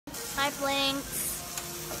Hi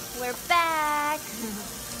Blinks, we're back.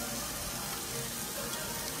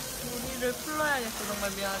 우리를 풀러야겠어. 정말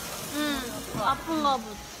미안하다. 아픈가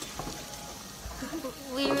보다.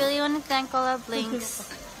 We really want to thank all our Blinks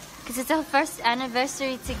because it's our first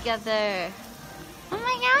anniversary together. Oh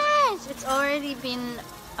my gosh! It's already been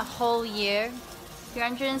a whole year.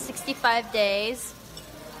 365 days.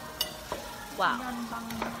 Wow.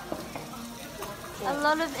 A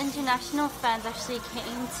lot of international fans actually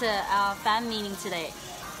came to our fan meeting today.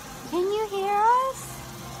 Can you hear us?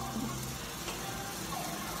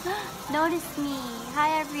 Notice me.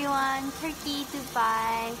 Hi everyone. Turkey,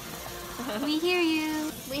 Dubai. We hear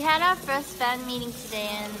you. We had our first fan meeting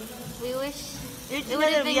today and we wish it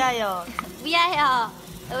would have been 위하여.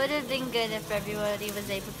 It would have been good if everybody was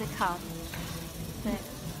able to come. But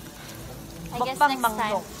I guess next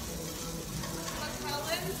time.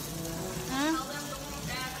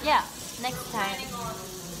 Yeah, next time.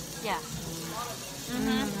 Yeah.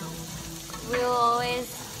 We'll always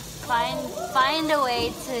find a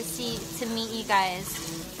way to meet you guys.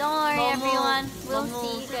 Don't worry, everyone. We'll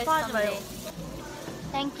see you guys someday.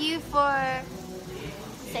 Thank you for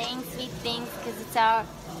saying sweet things because it's our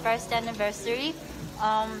first anniversary.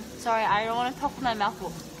 Sorry, I don't want to talk with my mouth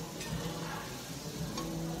full.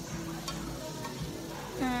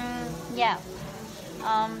 Yeah.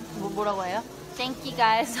 뭐라고 해요? Thank you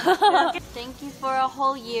guys. Thank you for a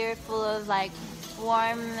whole year full of like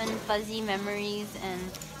warm and fuzzy memories, and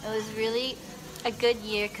it was really a good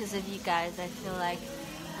year because of you guys. I feel like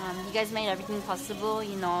you guys made everything possible,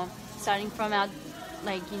 you know, starting from our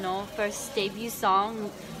first debut song.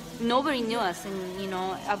 Nobody knew us, and you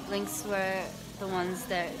know, our Blinks were the ones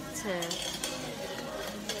that to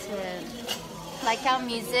like our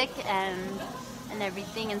music and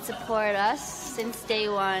everything and support us since day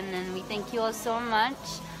one, and we thank you all so much.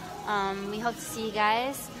 We hope to see you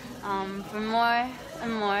guys for more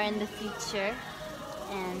and more in the future,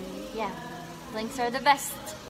 and yeah, Blinks are the best.